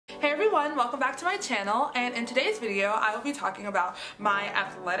Hey everyone, welcome back to my channel, and in today's video I will be talking about my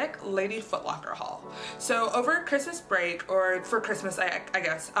athletic Lady Foot Locker haul. So over Christmas break, or for Christmas I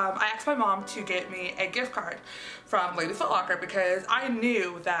guess, I asked my mom to get me a gift card from Lady Foot Locker because I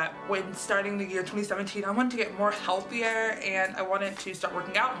knew that when starting the year 2017 I wanted to get more healthier and I wanted to start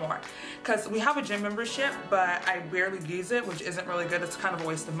working out more because we have a gym membership but I rarely use it, which isn't really good. It's kind of a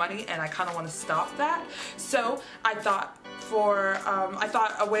waste of money and I kind of want to stop that. So I thought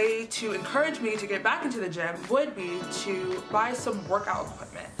a way to encourage me to get back into the gym would be to buy some workout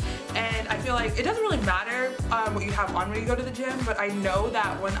equipment. And I feel like it doesn't really matter what you have on when you go to the gym, but I know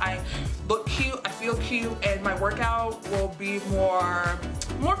that when I look cute, I feel cute, and my workout will be more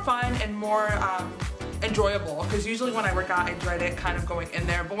fun and more enjoyable, because usually when I work out I dread it kind of going in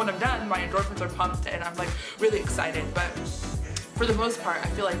there, but when I'm done my endorphins are pumped and I'm like really excited. But for the most part I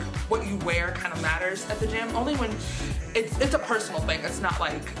feel like what you wear kind of matters at the gym, only when it's a personal thing. It's not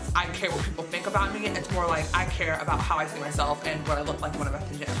like I care what people think about me, it's more like I care about how I see myself and what I look like when I'm at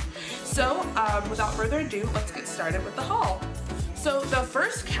the gym. So without further ado, let's get started with the haul. So the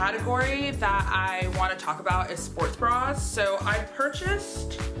first category that I want to talk about is sports bras. So I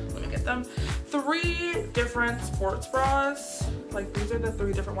purchased, let me get them, 3 different sports bras. Like these are the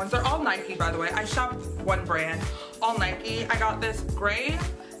 3 different ones. They're all Nike, by the way. I shopped one brand, all Nike. I got this gray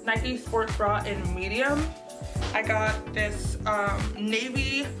Nike sports bra in medium. I got this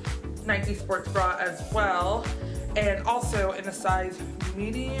navy Nike sports bra as well, and also in a size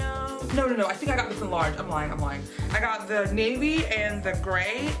medium. No, I think I got this in large. I'm lying. I got the navy and the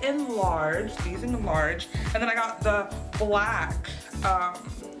gray in large, these in large, and then I got the black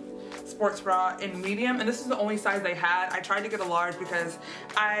sports bra in medium, and this is the only size they had. I tried to get a large because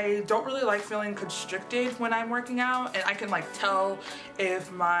I don't really like feeling constricted when I'm working out, and I can like tell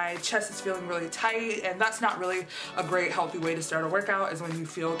if my chest is feeling really tight, and that's not really a great healthy way to start a workout, is when you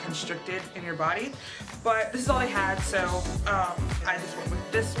feel constricted in your body. But this is all I had, so I just went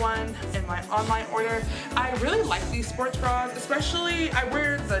with this one in my online order. I really like these sports bras, especially I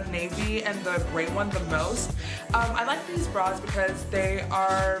wear the navy and the gray one the most. I like these bras because they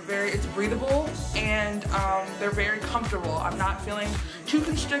are it's breathable and they're very comfortable. I'm not feeling too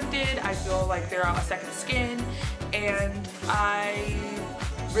constricted. I feel like they're on a second skin, and I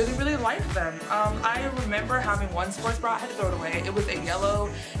really like them. I remember having one sports bra, I had to throw it away. It was a yellow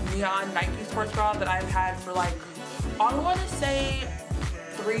neon Nike sports bra that I've had for like, I want to say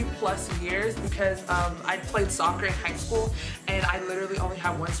 3+ years, because I played soccer in high school and I literally only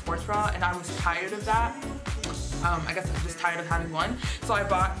had one sports bra and I was tired of that. I guess I'm just tired of having one. So I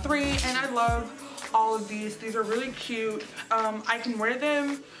bought 3 and I love all of these. These are really cute. I can wear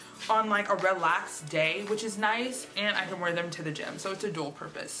them on like a relaxed day, which is nice, and I can wear them to the gym, so it's a dual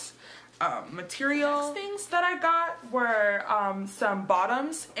purpose material. Next things that I got were some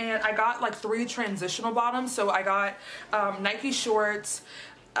bottoms, and I got like 3 transitional bottoms. So I got Nike shorts,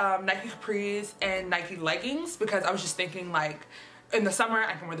 Nike Capris, and Nike leggings, because I was just thinking like in the summer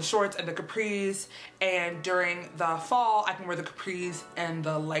I can wear the shorts and the capris, and during the fall I can wear the capris and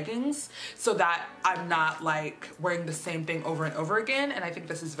the leggings, so that I'm not like wearing the same thing over and over again. And I think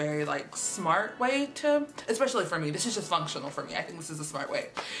this is very like smart way to, especially for me, this is just functional for me. I think this is a smart way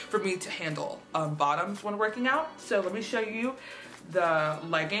for me to handle bottoms when working out. So let me show you the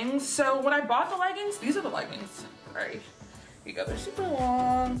leggings. So when I bought the leggings, these are the leggings. Sorry, here you go, they're super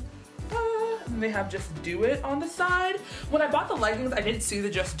long. And they have Just Do It on the side. When I bought the leggings, I didn't see the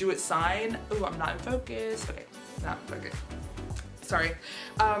Just Do It sign. Ooh, I'm not in focus. Okay, not in focus. Sorry.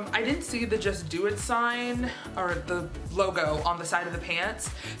 I didn't see the Just Do It sign or the logo on the side of the pants,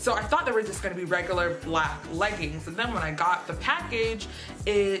 so I thought they were just going to be regular black leggings. And then when I got the package,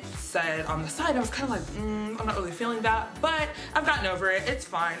 it said on the side, I was kind of like, I'm not really feeling that, but I've gotten over it. It's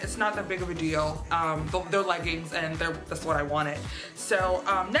fine. It's not that big of a deal. They're leggings and that's what I wanted. So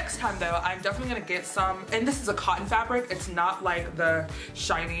next time though, I'm definitely going to get some, and this is a cotton fabric. It's not like the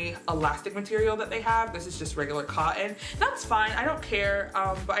shiny elastic material that they have. This is just regular cotton. That's fine. I don't care.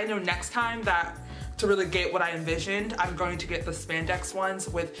 But I know next time that to really get what I envisioned, I'm going to get the spandex ones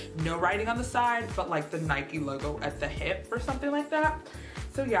with no writing on the side, but like the Nike logo at the hip or something like that.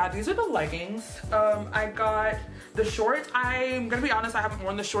 So yeah, these are the leggings. I got the shorts. I'm gonna be honest, I haven't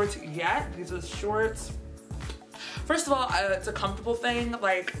worn the shorts yet. These are the shorts. First of all, it's a comfortable thing.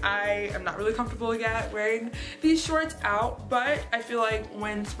 Like, I am not really comfortable yet wearing these shorts out, but I feel like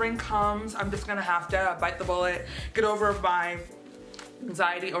when spring comes, I'm just gonna have to bite the bullet, get over my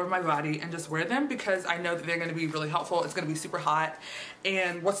anxiety over my body and just wear them, because I know that they're going to be really helpful. It's going to be super hot,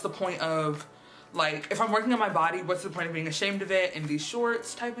 and what's the point of, like, if I'm working on my body, what's the point of being ashamed of it in these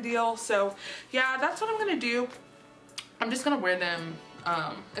shorts type of deal? So yeah, that's what I'm going to do. I'm just going to wear them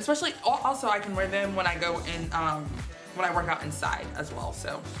Especially, also I can wear them when I go in, when I work out inside as well.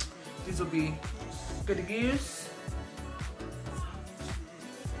 So these will be good to use.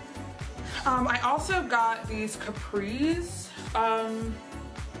 I also got these Capris.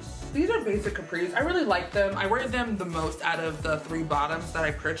 These are basic Capris. I really like them. I wear them the most out of the 3 bottoms that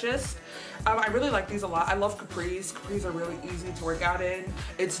I purchased. I really like these a lot. I love Capris. Capris are really easy to work out in.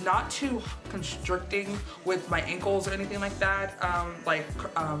 It's not too constricting with my ankles or anything like that.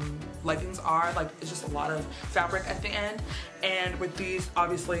 Leggings are. Like, it's just a lot of fabric at the end. And with these,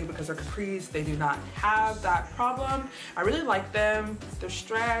 obviously, because they're Capris, they do not have that problem. I really like them. They're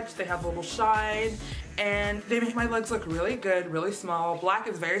stretched, they have a little shine, and they make my legs look really good, really small. Black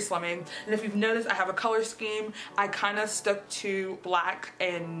is very slimming, and if you've noticed, I have a color scheme. I kind of stuck to black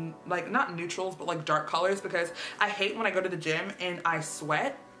and, like, not neutrals, but like dark colors, because I hate when I go to the gym and I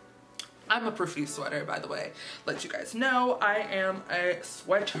sweat. I'm a profuse sweater, by the way. Let you guys know, I am a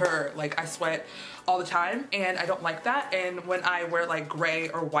sweater. Like, I sweat all the time, and I don't like that. And when I wear like gray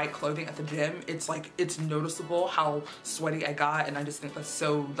or white clothing at the gym, it's like, it's noticeable how sweaty I got, and I just think that's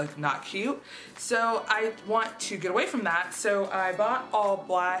so like not cute. So I want to get away from that. So I bought all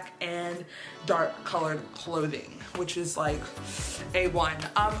black and dark colored clothing, which is like A1.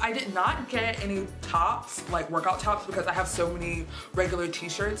 I did not get any tops, like workout tops, because I have so many regular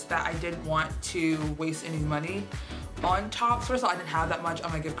t-shirts that I didn't want to waste any money on tops. First of all, I didn't have that much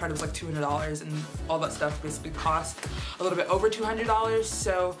on my gift card. It was like $200, and all that stuff basically cost a little bit over $200.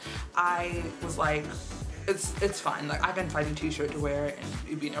 So I was like, it's fine. Like, I can find a t-shirt to wear and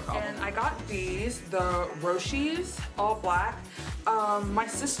it'd be no problem. And I got these, the Roshes, all black. My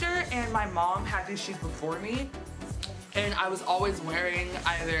sister and my mom had these shoes before me, and I was always wearing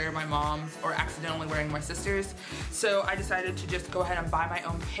either my mom's or accidentally wearing my sister's. So I decided to just go ahead and buy my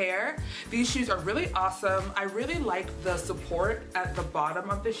own pair. These shoes are really awesome. I really like the support at the bottom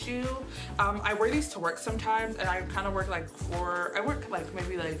of the shoe. I wear these to work sometimes, and I kind of work like I work like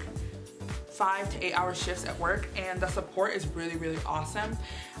maybe like 5 to 8 hour shifts at work, and the support is really, really awesome.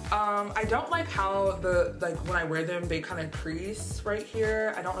 I don't like how when I wear them, they kind of crease right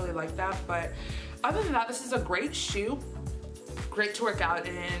here. I don't really like that, but other than that, this is a great shoe, great to work out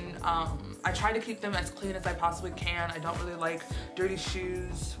in. I try to keep them as clean as I possibly can. I don't really like dirty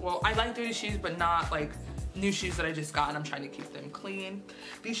shoes. Well, I like dirty shoes, but not like new shoes that I just got, and I'm trying to keep them clean.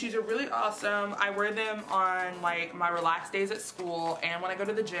 These shoes are really awesome. I wear them on like my relaxed days at school and when I go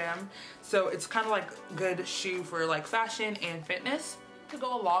to the gym. So it's kind of like a good shoe for like fashion and fitness. To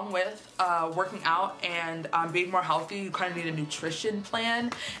go along with working out and being more healthy, you kind of need a nutrition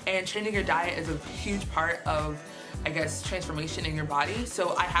plan, and changing your diet is a huge part of, I guess, transformation in your body.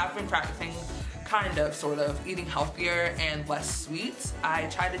 So I have been practicing kind of, sort of, eating healthier and less sweets. I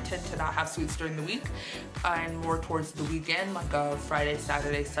try to tend to not have sweets during the week and more towards the weekend, like a Friday,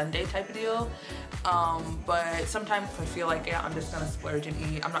 Saturday, Sunday type of deal. But sometimes if I feel like, yeah, I'm just gonna splurge and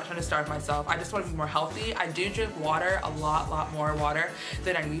eat. I'm not trying to starve myself. I just want to be more healthy. I do drink water, a lot more water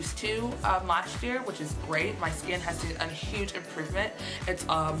than I used to last year, which is great. My skin has seen a huge improvement. It's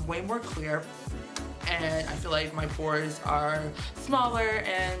way more clear, and I feel like my pores are smaller,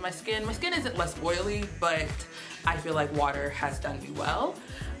 and my skin isn't less oily, but I feel like water has done me well.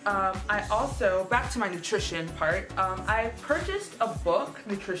 I also, back to my nutrition part, I purchased a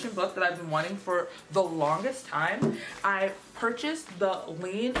nutrition book that I've been wanting for the longest time. I purchased the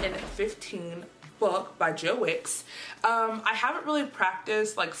Lean in 15 book by Joe Wicks. I haven't really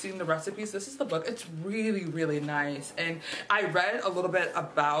practiced like seeing the recipes. This is the book. It's really, really nice, and I read a little bit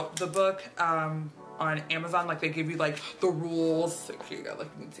about the book on Amazon. Like, they give you like the rules. Like, here you go, like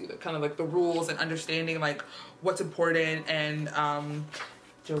you can see the kind of like the rules and understanding like what's important. And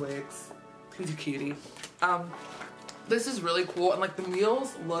Joe Wicks, he's a cutie. This is really cool, and like the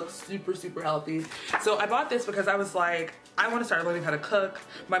meals look super healthy. So I bought this because I was like, I want to start learning how to cook.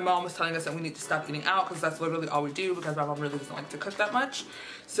 My mom was telling us that we need to stop eating out because that's literally all we do, because my mom really doesn't like to cook that much.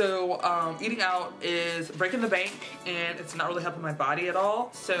 So eating out is breaking the bank, and it's not really helping my body at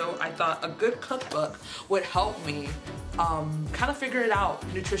all. So I thought a good cookbook would help me kind of figure it out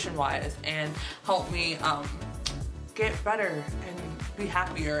nutrition wise, and help me get better and be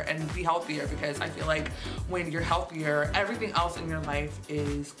happier and be healthier, because I feel like when you're healthier, everything else in your life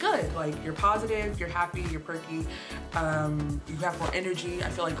is good. Like, you're positive, you're happy, you're perky, you have more energy. I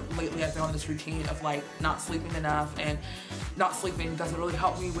feel like lately I've been on this routine of like not sleeping enough, and not sleeping doesn't really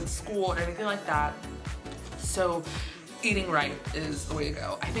help me with school or anything like that. So eating right is the way to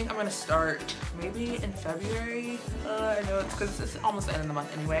go. I think I'm gonna start maybe in February. I know it's because it's almost the end of the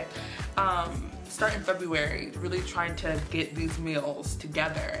month anyway. Start in February, really trying to get these meals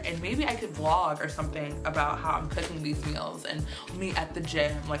together, and maybe I could vlog or something about how I'm cooking these meals and me at the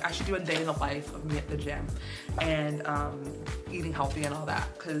gym. Like, I should do a day in the life of me at the gym and eating healthy and all that,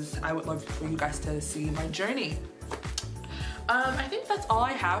 because I would love for you guys to see my journey. I think that's all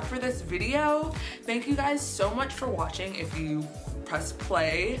I have for this video. Thank you guys so much for watching if you press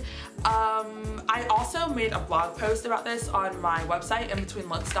play. I also made a blog post about this on my website,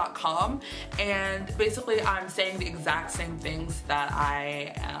 INBETWEENLOOKS.com, and basically I'm saying the exact same things that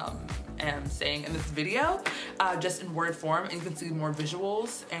I am saying in this video, just in word form, and you can see more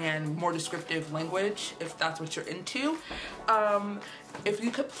visuals and more descriptive language if that's what you're into. If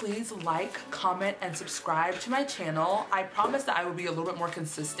you could please like, comment, and subscribe to my channel. I promise that I will be a little bit more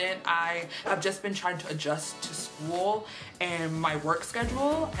consistent. I have just been trying to adjust to school and my work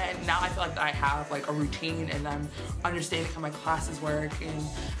schedule, and now I feel like I have like a routine and I'm understanding how my classes work and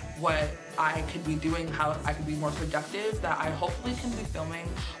what I could be doing, how I could be more productive, that I hopefully can be filming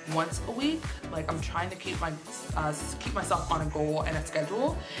once a week. Like, I'm trying to keep myself on a goal and a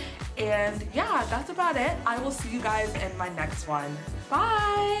schedule. And yeah, that's about it. I will see you guys in my next one.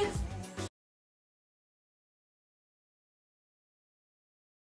 Bye!